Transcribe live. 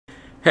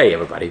Hey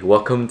everybody,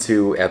 welcome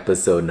to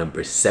episode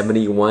number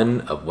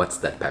 71 of What's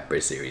That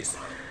Pepper series.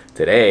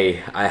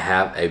 Today I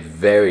have a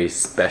very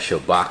special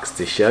box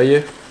to show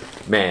you.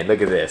 Man, look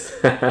at this.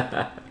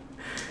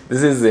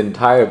 This is an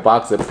entire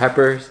box of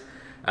peppers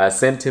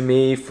sent to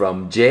me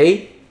from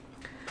Jay.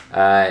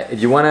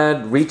 If you want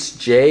to reach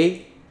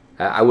Jay,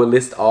 I will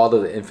list all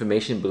of the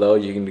information below.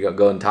 You can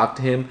go and talk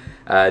to him.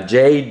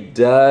 Jay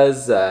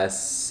does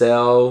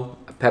sell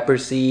pepper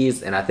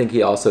seeds, and I think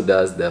he also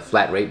does the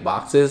flat rate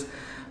boxes.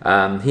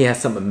 He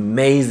has some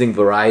amazing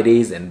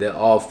varieties, and they're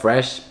all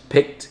fresh,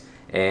 picked,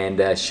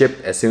 and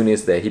shipped as soon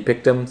as he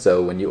picked them.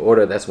 So when you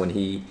order, that's when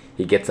he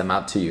gets them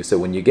out to you. So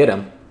when you get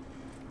them,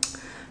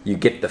 you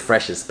get the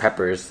freshest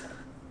peppers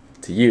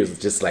to use,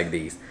 just like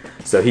these.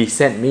 So he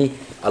sent me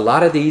a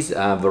lot of these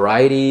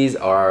varieties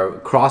are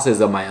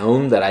crosses of my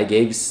own that I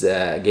gave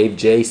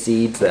Jay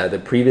seeds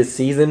the previous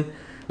season,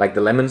 like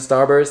the lemon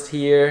starburst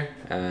here.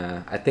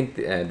 I think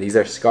these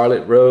are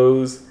scarlet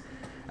rose.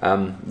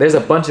 There's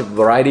a bunch of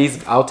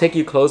varieties. I'll take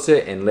you closer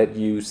and let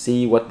you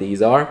see what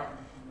these are.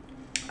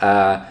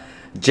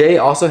 Jay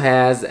also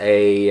has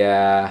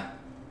a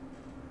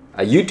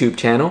YouTube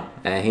channel,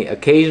 and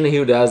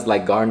occasionally does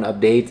like garden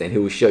updates, and he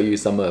will show you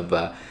some of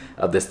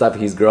the stuff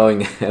he's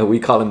growing. We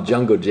call him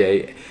Jungle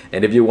Jay,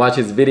 and if you watch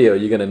his video,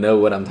 you're gonna know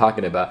what I'm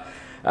talking about.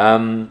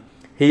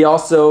 He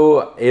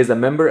also is a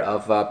member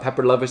of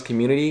Pepper Lovers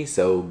Community,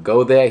 so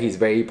go there. He's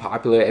very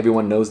popular.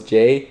 Everyone knows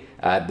Jay.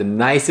 The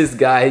nicest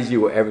guys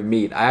you will ever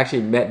meet. I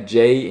actually met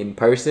Jay in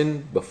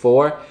person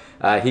before.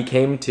 He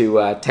came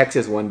to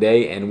Texas one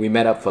day, and we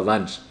met up for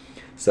lunch.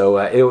 So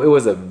it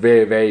was a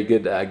very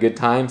good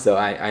time. So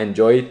I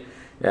enjoyed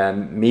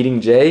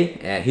meeting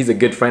Jay. He's a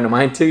good friend of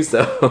mine too,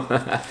 so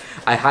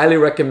I highly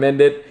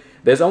recommend it.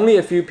 There's only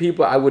a few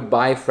people I would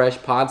buy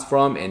fresh pods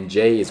from, and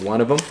Jay is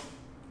one of them.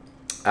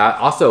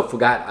 Also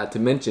forgot to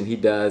mention he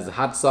does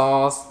hot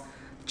sauce,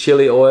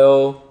 chili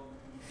oil,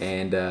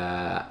 and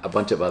a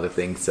bunch of other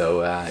things.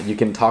 So you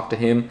can talk to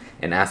him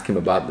and ask him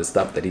about the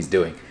stuff that he's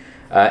doing.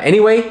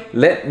 Anyway,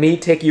 let me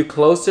take you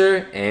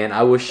closer, and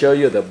I will show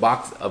you the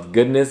box of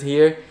goodness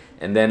here,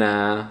 and then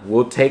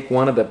we'll take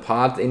one of the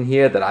pods in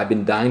here that I've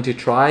been dying to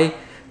try,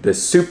 the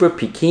Super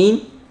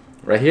Pequin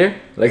right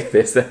here. Look at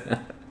this.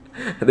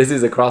 This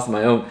is across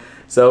my own.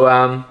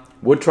 So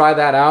we'll try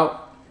that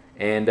out,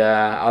 and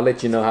I'll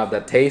let you know how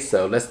that tastes.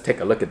 So let's take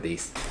a look at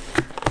these.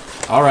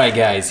 All right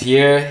guys,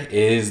 here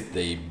is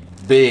the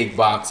big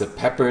box of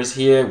peppers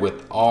here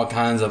with all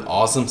kinds of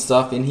awesome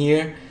stuff in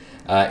here.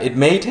 It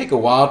may take a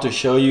while to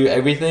show you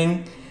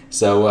everything,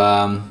 so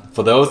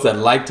for those that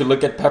like to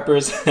look at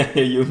peppers,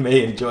 you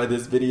may enjoy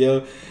this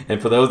video,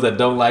 and for those that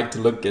don't like to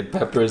look at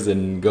peppers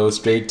and go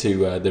straight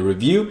to the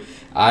review,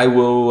 I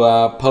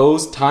will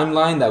post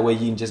timeline. That way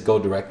you can just go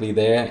directly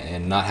there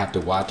and not have to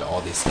watch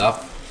all this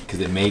stuff, because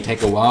it may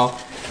take a while.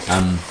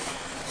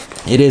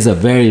 It is a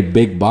very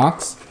big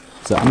box,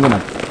 so I'm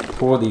gonna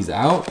pour these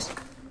out,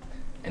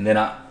 and then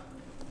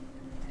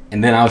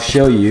I'll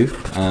show you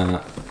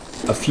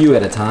a few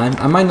at a time.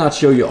 I might not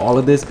show you all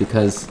of this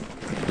because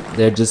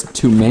there are just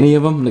too many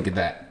of them. Look at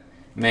that,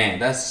 man.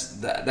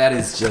 That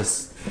is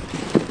just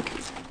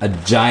a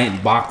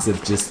giant box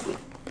of just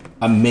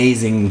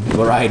amazing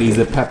varieties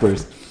of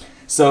peppers.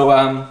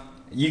 So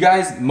you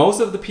guys, most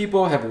of the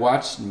people have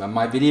watched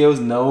my videos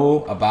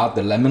know about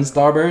the lemon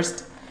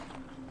starburst.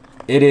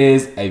 It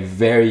is a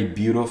very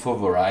beautiful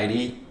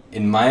variety,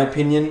 in my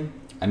opinion.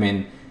 I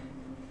mean,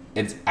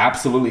 it's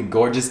absolutely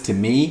gorgeous to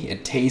me.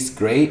 It tastes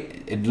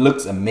great. It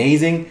looks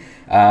amazing.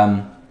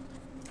 I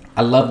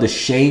love the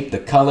shape, the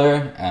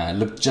color. It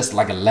looks just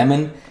like a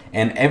lemon.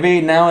 And every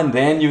now and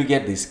then you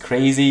get this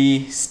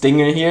crazy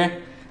stinger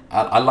here.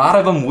 A lot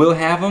of them will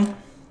have them,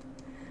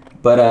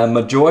 but a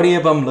majority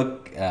of them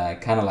look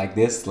kind of like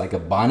this, like a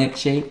bonnet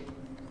shape.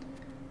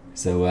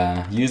 So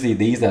usually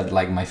these are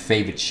like my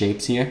favorite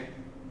shapes here,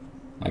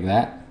 like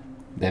that.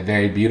 They're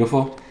very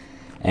beautiful.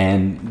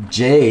 And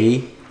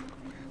Jay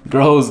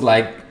grows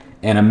like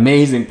an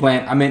amazing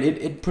plant. I mean,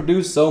 it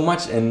produced so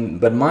much,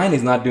 but mine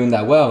is not doing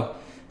that well.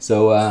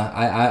 So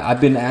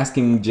I've been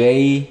asking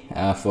Jay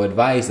for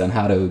advice on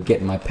how to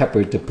get my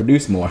pepper to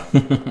produce more.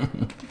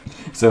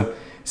 So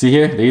see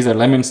here, these are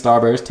lemon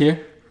starburst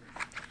here.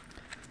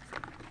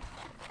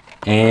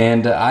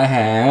 And I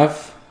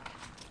have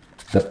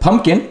the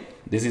pumpkin.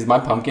 This is my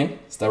pumpkin,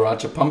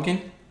 Starr-Racha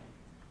pumpkin.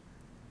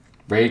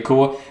 Very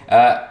cool.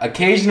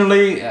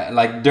 Occasionally,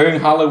 like during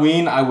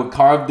Halloween, I would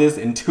carve this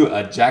into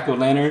a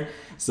jack-o'-lantern.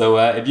 So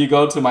if you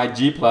go to my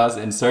G+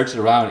 and search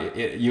around,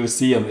 you'll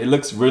see them. It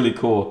looks really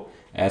cool.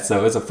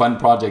 So it's a fun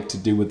project to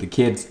do with the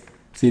kids.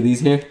 See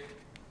these here?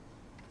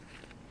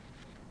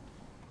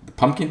 The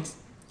pumpkins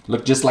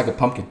look just like a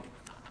pumpkin.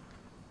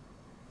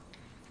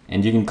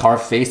 And you can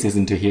carve faces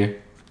into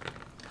here.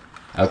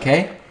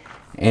 Okay?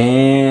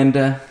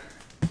 And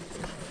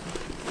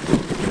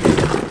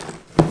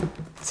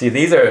see,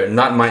 these are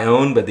not my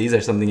own, but these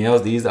are something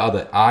else. These are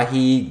the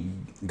Ahi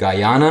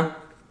Guyana.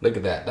 Look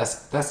at that.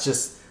 That's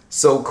just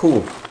so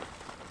cool.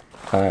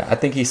 I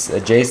think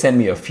Jay sent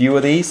me a few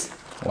of these.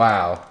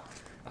 Wow.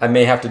 I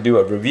may have to do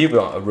a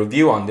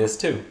review on this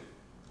too.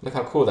 Look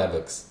how cool that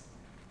looks.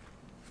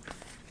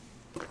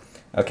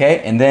 Okay,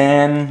 and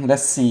then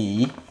let's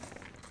see.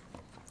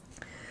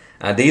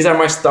 These are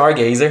my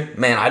Stargazer.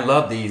 Man, I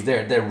love these.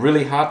 They're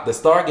really hot. The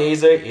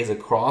Stargazer is a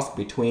cross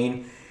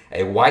between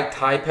a white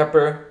Thai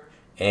pepper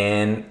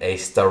and a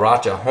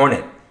Starr-Racha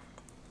hornet.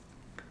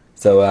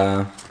 So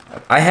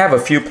I have a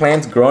few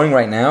plants growing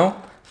right now.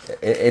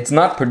 It's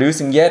not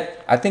producing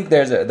yet. I think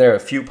there are a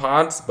few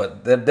pods,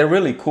 but they're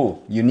really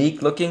cool,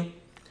 unique looking,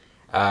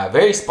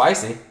 very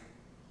spicy.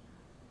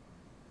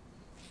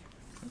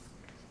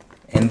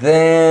 And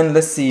then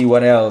let's see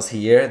what else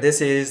here.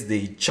 This is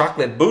the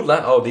chocolate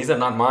bootlet. Oh, these are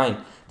not mine.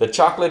 The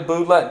chocolate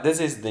bootlet. This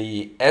is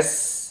the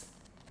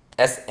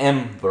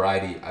SM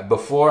variety.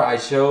 Before I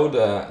showed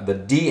the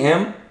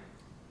DM.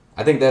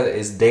 I think that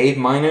is Dave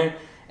Miner,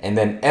 and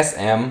then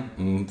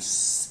SM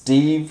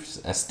Steve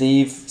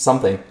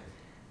something.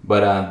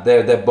 But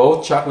they're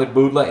both chocolate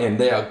bootlet, and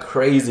they are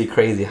crazy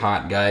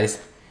hot, guys.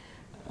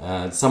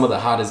 Some of the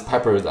hottest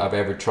peppers I've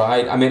ever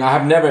tried. I mean, I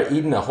have never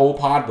eaten a whole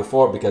pod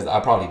before because I'll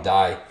probably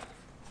die.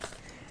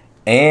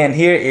 And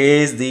here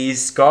is the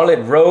Scarlet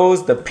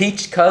Rose, the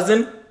peach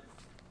cousin.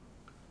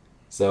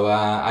 So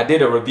I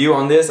did a review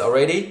on this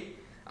already.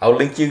 I'll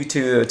link you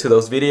to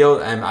those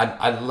videos, and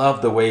I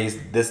love the ways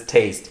this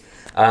tastes.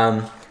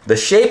 The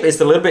shape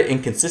is a little bit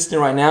inconsistent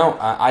right now.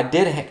 I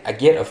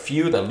get a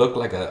few that look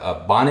like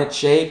a bonnet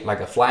shape, like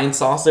a flying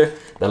saucer,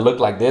 that look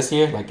like this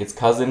here, like its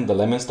cousin, the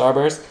lemon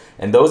starburst.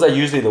 And those are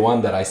usually the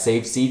one that I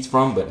save seeds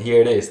from, but here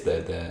it is,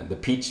 the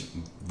peach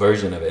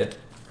version of it.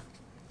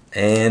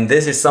 And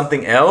this is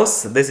something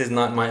else. This is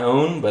not my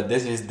own, but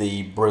this is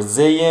the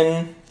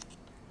Brazilian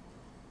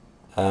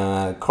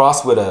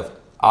cross with a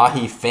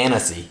ahi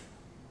fantasy.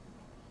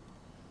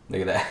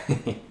 Look at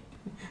that.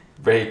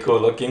 Very cool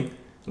looking.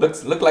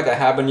 Look like a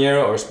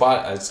habanero or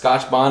a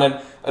Scotch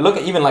bonnet. It look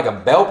even like a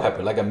bell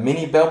pepper, like a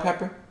mini bell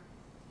pepper.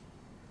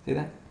 See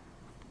that?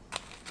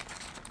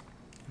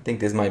 I think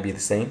this might be the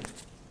same.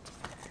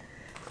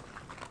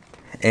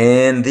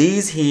 And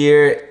these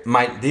here,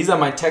 these are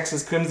my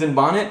Texas Crimson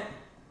bonnet.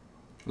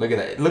 Look at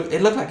that.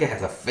 It looks like it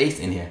has a face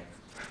in here.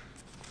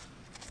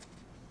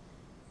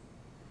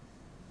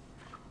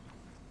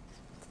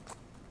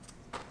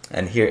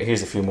 And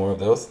here's a few more of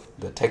those.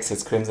 The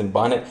Texas Crimson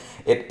bonnet.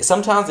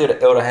 Sometimes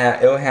it'll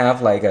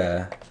have like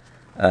a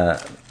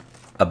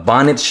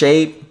bonnet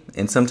shape,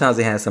 and sometimes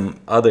it has some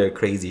other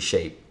crazy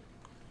shape.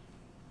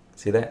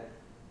 See that?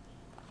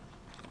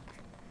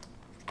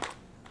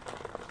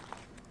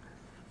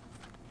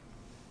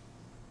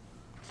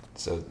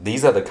 So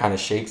these are the kind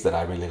of shapes that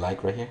I really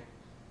like right here.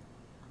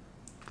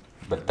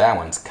 But that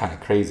one's kind of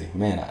crazy.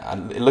 Man,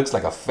 it looks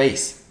like a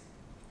face.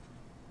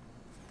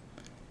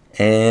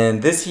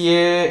 And this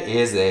here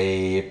is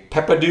a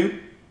pepperdew.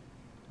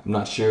 I'm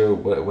not sure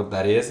what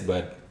that is,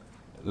 but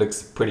it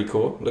looks pretty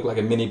cool. Look like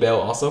a mini bell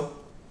also.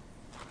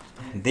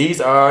 These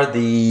are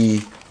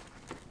the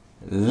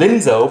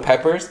linzo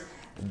peppers.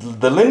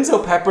 The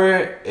linzo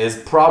pepper is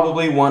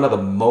probably one of the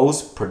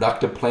most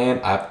productive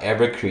plant I've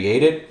ever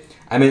created.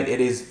 I mean, it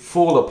is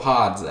full of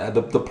pods.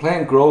 The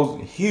plant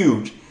grows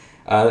huge.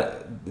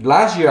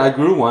 Last year I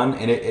grew one,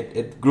 and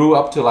it grew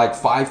up to like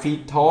 5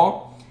 feet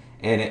tall,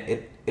 and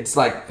it's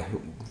like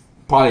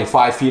probably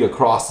 5 feet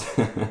across.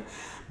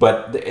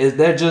 But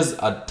there's just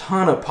a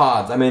ton of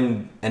pods. I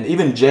mean, and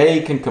even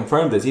Jay can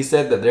confirm this. He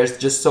said that there's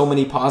just so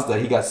many pods that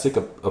he got sick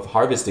of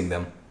harvesting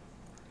them.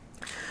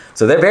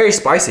 So they're very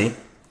spicy.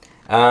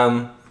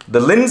 The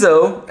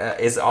linzo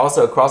is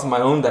also a cross of my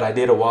own that I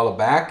did a while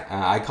back.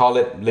 I call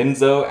it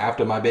linzo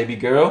after my baby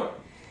girl.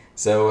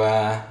 So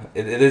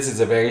this is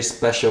a very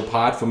special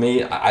pod for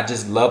me. I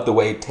just love the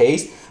way it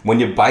tastes. When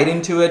you bite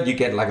into it, you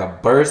get like a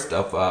burst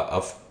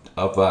of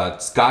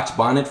Scotch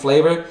bonnet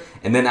flavor,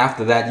 and then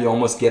after that, you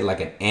almost get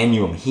like an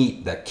annuum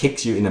heat that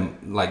kicks you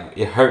in like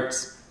it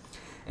hurts.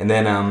 And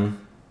then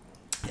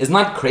it's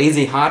not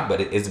crazy hot,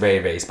 but it's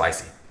very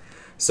spicy.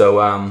 So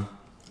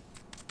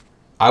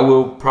I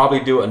will probably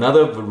do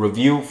another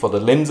review for the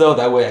linzo.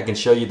 That way I can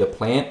show you the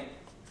plant.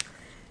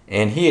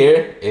 And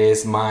here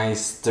is my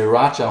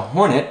Starr-Racha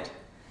hornet.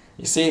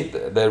 You see,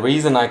 the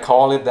reason I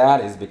call it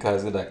that is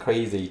because of that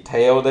crazy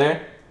tail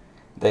there.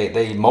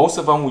 Most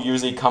of them will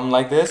usually come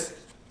like this.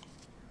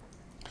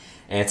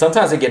 And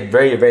sometimes they get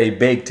very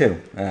big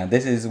too.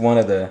 This is one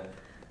of the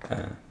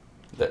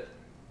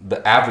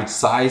average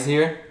size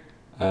here.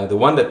 The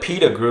one that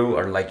Peter grew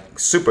are like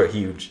super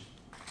huge.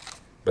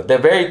 But they're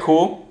very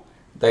cool.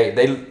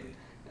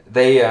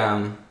 They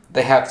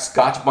have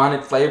Scotch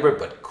bonnet flavor,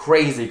 but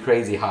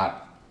crazy hot.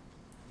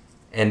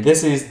 And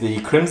this is the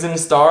Crimson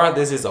Star.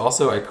 This is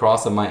also a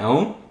cross of my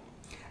own.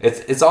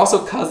 It's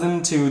also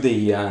cousin to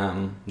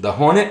the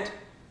Hornet.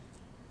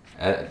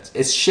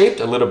 It's shaped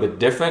a little bit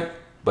different,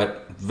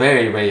 but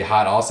very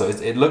hot also.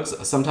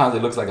 Sometimes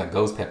it looks like a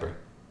ghost pepper.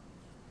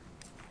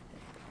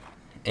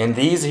 And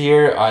these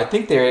here, I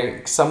think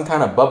they're some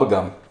kind of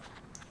bubblegum.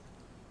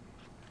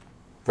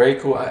 Very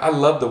cool. I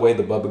love the way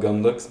the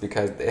bubblegum looks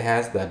because it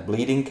has that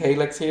bleeding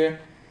calyx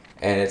here,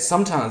 and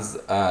sometimes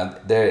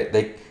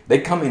they They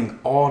come in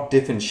all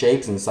different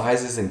shapes and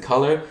sizes and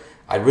color.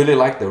 I really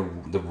like the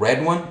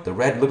red one. The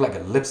red looked like a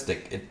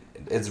lipstick.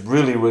 It's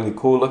really, really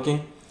cool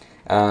looking.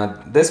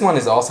 This one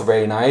is also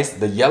very nice.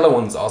 The yellow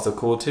one's also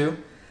cool too.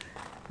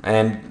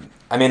 And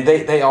I mean,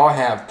 they all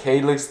have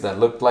calyx that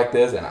look like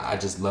this, and I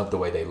just love the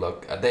way they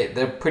look.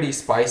 They're pretty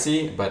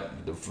spicy, but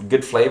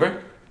good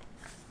flavor.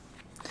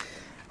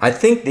 I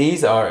think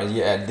these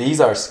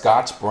are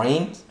Scotch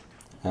brains.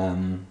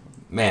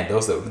 Man,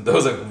 those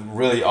are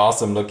really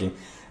awesome looking.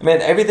 I mean,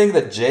 everything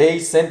that Jay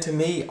sent to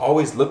me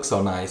always looks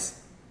so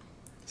nice.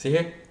 See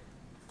here?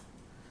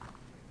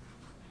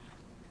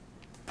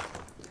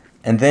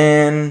 And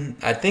then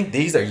I think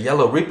these are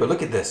Yellow Reaper.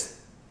 Look at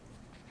this.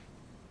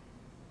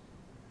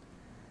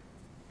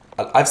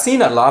 I've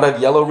seen a lot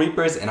of Yellow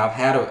Reapers, and I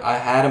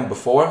had them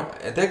before.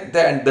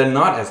 They're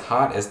not as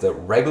hot as the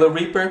regular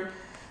Reaper,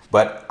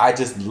 but I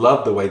just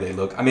love the way they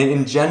look. I mean,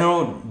 in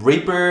general,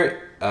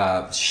 Reaper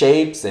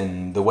shapes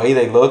and the way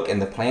they look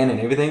and the plant and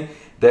everything,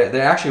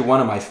 they're actually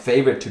one of my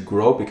favorite to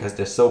grow because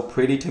they're so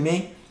pretty to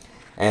me.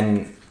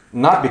 And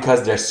not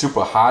because they're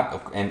super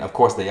hot, and of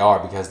course they are,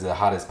 because they're the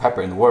hottest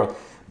pepper in the world,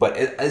 but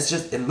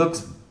it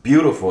looks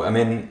beautiful. I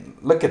mean,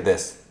 look at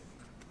this.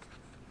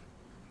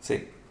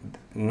 See,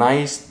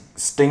 nice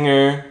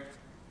stinger,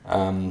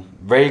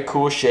 very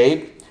cool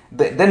shape.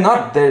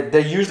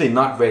 They're usually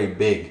not very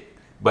big,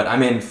 but I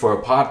mean, for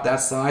a pot that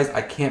size,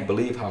 I can't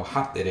believe how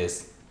hot it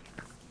is.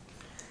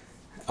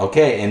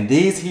 Okay, and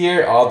these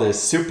here are the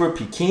Super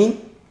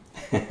Pequin.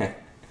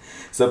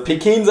 So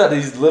Pequins are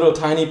these little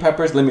tiny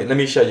peppers. Let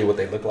me show you what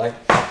they look like.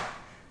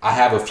 I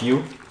have a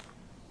few.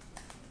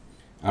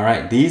 All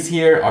right, these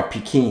here are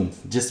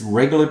Pequins, just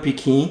regular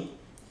Pequin.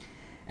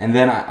 And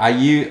then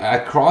I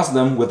crossed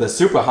them with a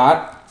super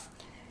hot,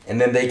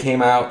 and then they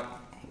came out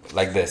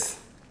like this.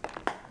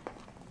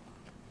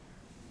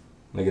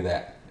 Look at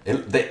that.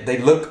 They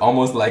look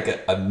almost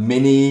like a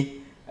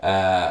mini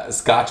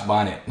Scotch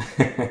bonnet,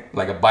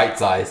 like a bite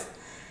size.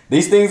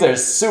 These things are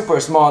super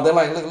small. They're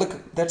like,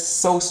 look, they're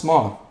so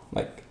small,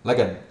 like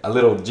a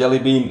little jelly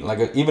bean,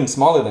 even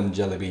smaller than a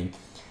jelly bean.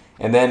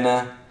 And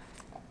then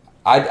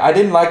I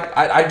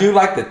do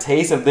like the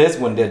taste of this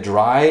when they're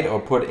dried or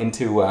put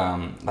into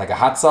like a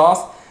hot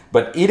sauce,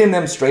 but eating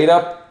them straight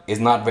up is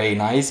not very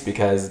nice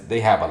because they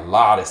have a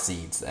lot of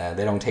seeds.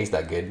 They don't taste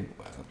that good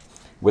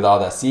with all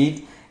that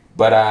seed.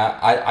 But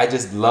I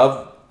just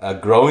love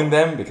growing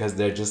them because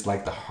they're just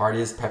like the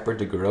hardest pepper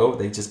to grow.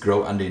 They just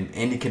grow under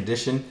any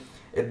condition.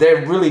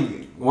 They're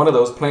really one of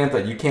those plants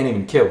that you can't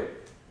even kill.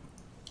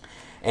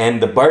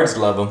 And the birds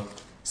love them.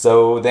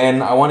 So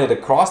then I wanted to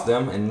cross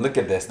them, and look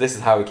at this. This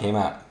is how it came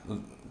out.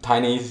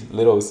 Tiny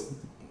little,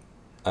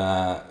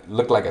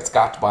 look like a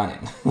Scotch bonnet.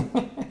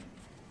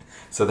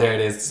 So there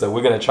it is. So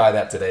we're gonna try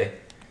that today.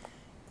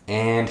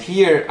 And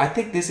here, I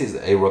think this is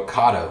a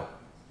Rocado.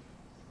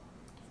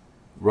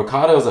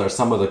 Rocados are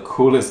some of the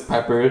coolest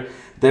pepper.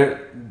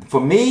 For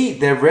me,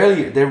 they're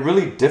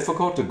really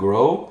difficult to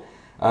grow.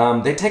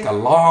 They take a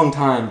long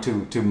time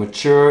to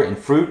mature and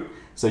fruit.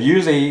 So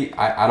usually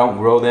I don't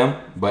grow them,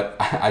 but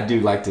I do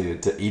like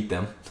to eat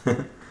them.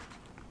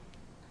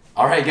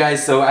 Alright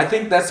guys, so I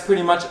think that's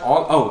pretty much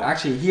all. Oh,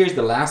 actually here's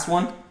the last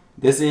one.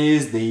 This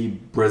is the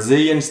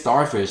Brazilian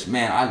starfish.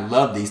 Man, I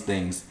love these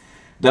things.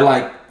 They're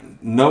like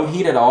no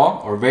heat at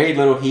all, or very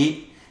little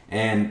heat.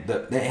 And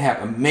they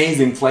have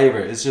amazing flavor.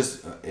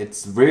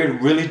 It's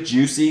really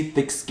juicy,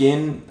 thick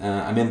skin.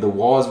 I mean, the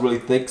wall is really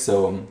thick,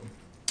 so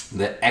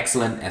they're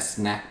excellent as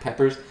snack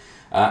peppers.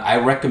 I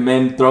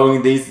recommend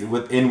throwing these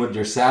in with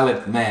your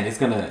salad. Man, it's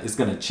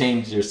gonna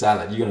change your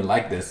salad. You're gonna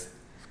like this.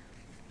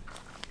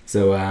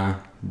 So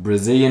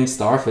Brazilian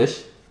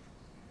starfish,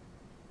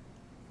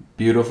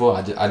 beautiful.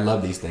 I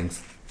love these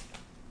things.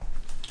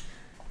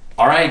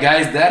 All right,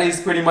 guys, that is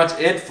pretty much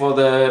it for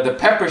the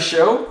pepper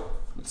show.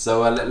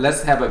 So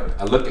let's have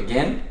a look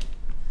again.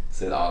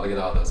 So look at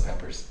all those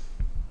peppers.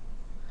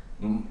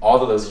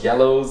 All of those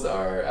yellows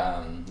are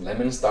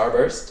lemon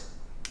starburst,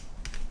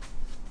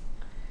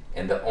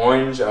 and the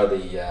orange are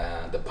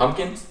the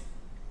pumpkins,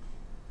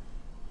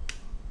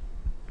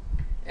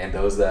 and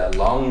those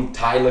long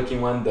tie-looking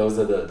one, those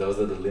are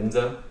the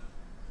linzo.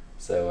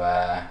 So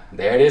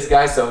there it is,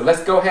 guys. So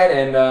let's go ahead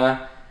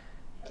and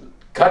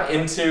cut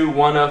into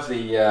one of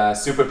the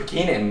Super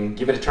Pequin and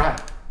give it a try.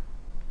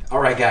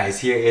 Alright guys,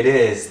 here it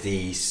is,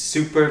 the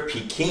Super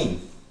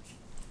Pequin.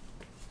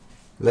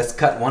 Let's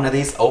cut one of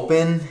these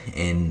open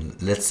and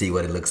let's see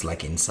what it looks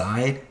like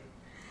inside.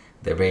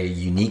 They're very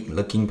unique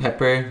looking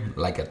pepper,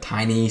 like a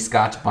tiny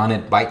Scotch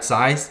bonnet bite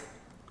size.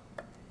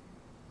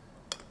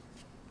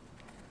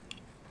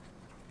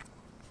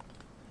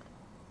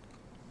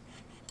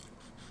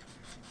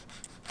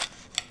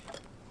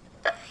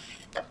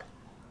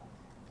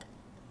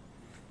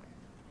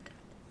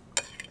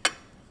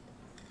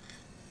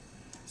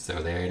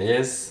 So there it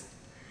is.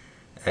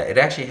 It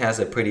actually has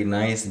a pretty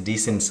nice,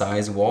 decent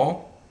sized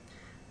wall.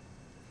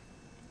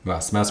 Well,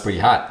 it smells pretty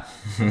hot.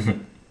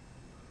 I'm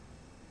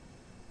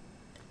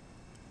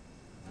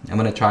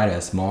gonna try a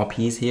small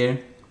piece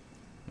here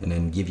and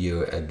then give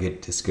you a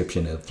good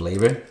description of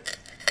flavor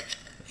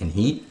and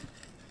heat.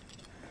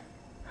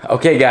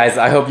 Okay guys,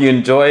 I hope you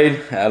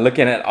enjoyed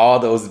looking at all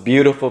those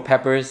beautiful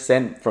peppers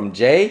sent from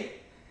Jay.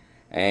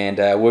 And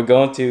we're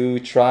going to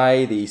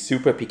try the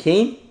Super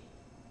Pequin.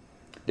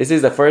 This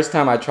is the first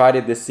time I tried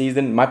it this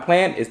season. My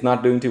plant is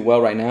not doing too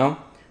well right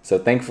now, so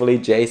thankfully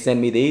Jay sent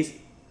me these.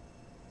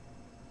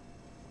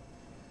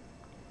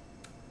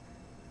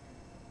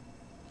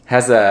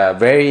 Has a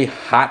very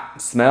hot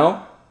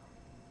smell.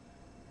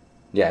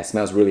 Yeah, it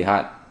smells really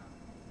hot.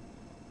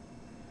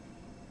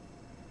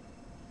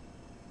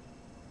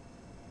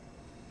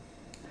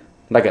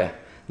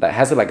 That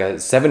has like a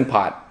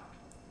 7-pot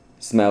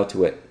smell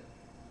to it.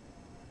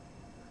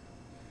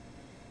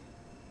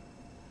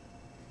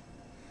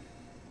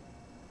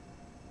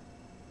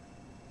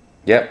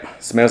 Yep,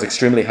 smells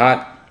extremely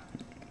hot.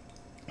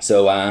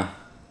 So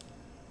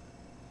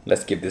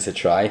let's give this a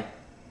try.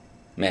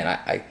 Man,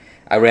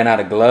 I ran out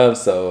of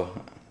gloves, so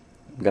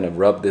I'm gonna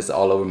rub this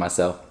all over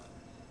myself.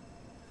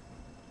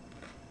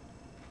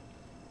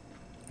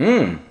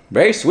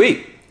 Very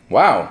sweet.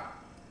 Wow.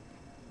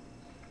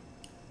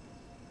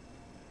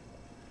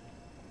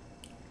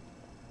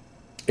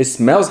 It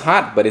smells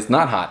hot, but it's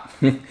not hot.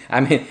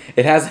 I mean,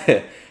 it has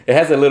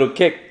a little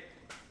kick.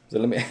 So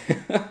let me.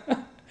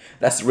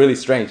 That's really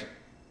strange.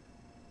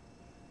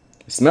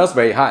 It smells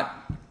very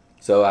hot.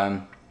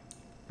 So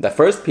the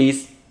first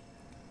piece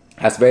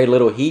has very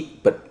little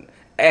heat, but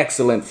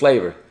excellent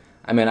flavor.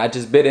 I mean, I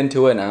just bit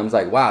into it and I was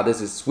like, wow,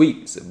 this is sweet.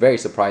 It's very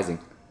surprising.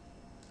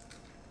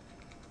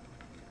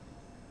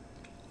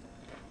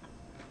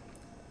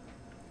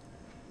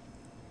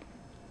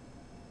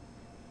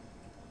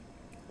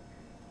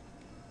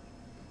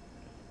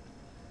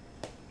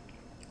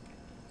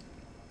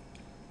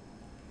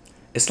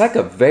 It's like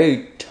a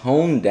very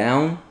toned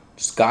down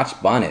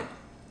Scotch bonnet.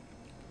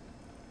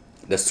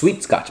 The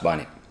sweet Scotch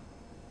bonnet.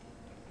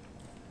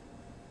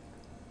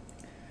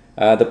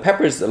 The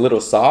pepper's a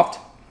little soft.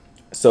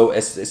 So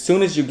as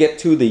soon as you get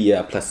to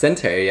the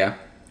placenta area,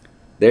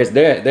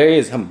 there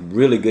is some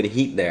really good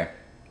heat there.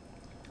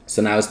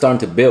 So now it's starting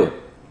to build.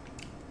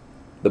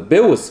 The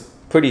build was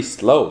pretty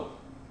slow.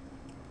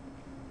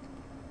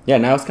 Yeah,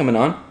 now it's coming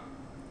on.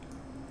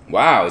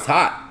 Wow, it's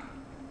hot.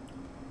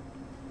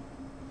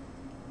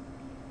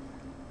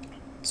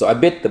 So I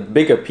bit the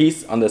bigger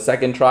piece on the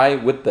second try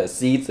with the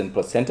seeds and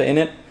placenta in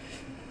it.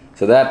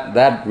 So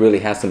that really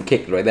has some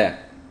kick right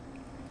there.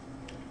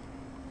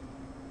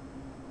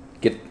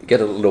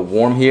 Get a little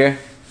warm here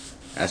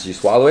as you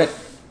swallow it.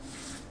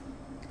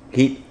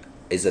 Heat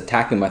is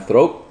attacking my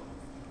throat.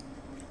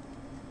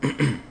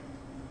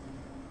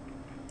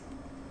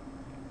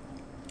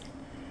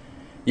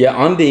 Yeah,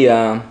 on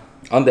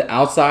the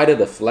outside of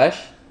the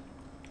flesh,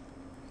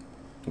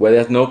 where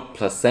there's no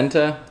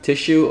placenta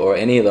tissue or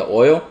any of the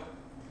oil,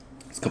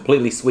 it's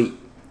completely sweet.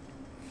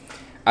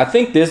 I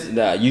think this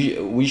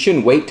we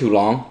shouldn't wait too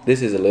long.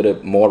 This is a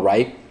little more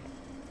ripe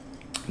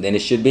than it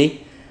should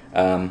be.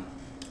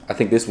 I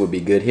think this would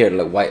be good here,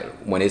 like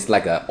white, when it's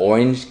like a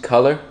orange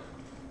color,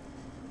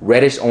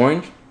 reddish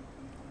orange,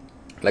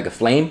 like a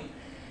flame,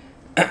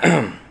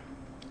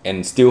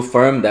 and still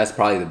firm. That's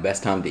probably the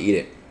best time to eat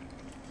it.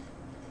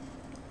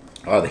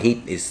 Oh, the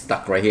heat is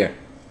stuck right here.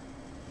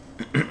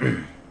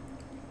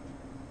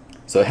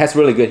 So it has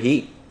really good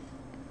heat.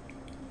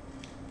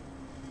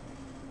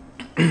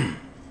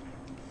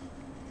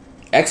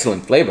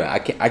 Excellent flavor.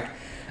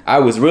 I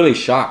was really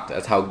shocked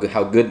at how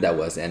good that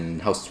was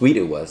and how sweet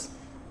it was.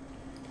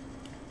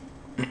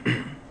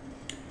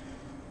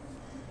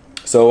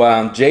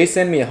 So Jay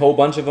sent me a whole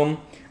bunch of them.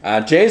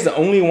 Jay's the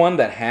only one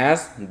that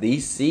has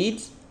these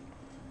seeds.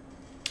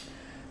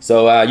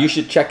 So you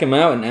should check him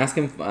out and ask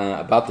him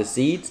about the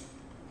seeds.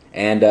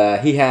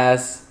 And he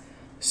has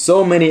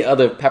so many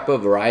other pepper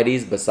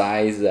varieties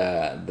besides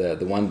the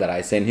one that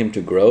I sent him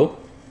to grow.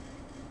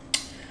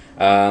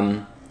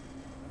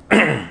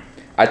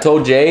 I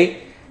told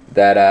Jay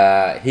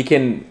that he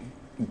can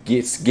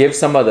give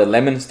some of the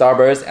lemon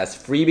starbursts as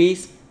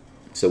freebies.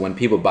 So when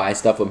people buy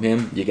stuff from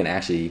him, you can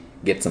actually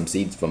get some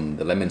seeds from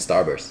the lemon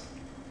starburst.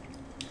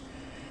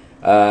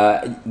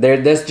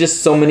 There's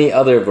just so many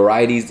other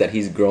varieties that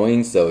he's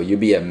growing, so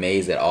you'll be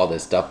amazed at all the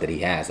stuff that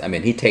he has. I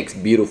mean, he takes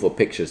beautiful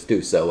pictures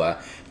too, so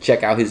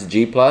check out his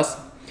G+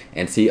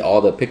 and see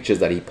all the pictures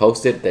that he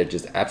posted. They're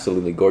just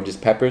absolutely gorgeous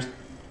peppers,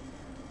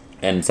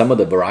 and some of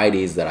the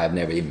varieties that I've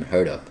never even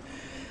heard of.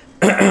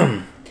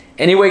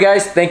 Anyway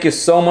guys, thank you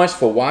so much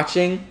for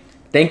watching.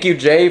 Thank you,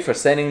 Jay, for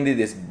sending me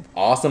this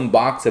awesome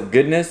box of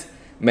goodness.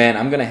 Man,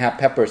 I'm gonna have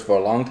peppers for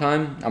a long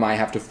time. I might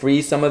have to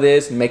freeze some of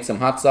this, make some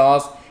hot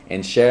sauce,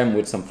 and share them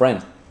with some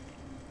friends.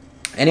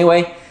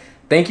 Anyway,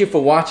 thank you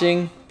for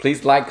watching.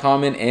 Please like,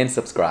 comment, and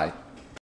subscribe.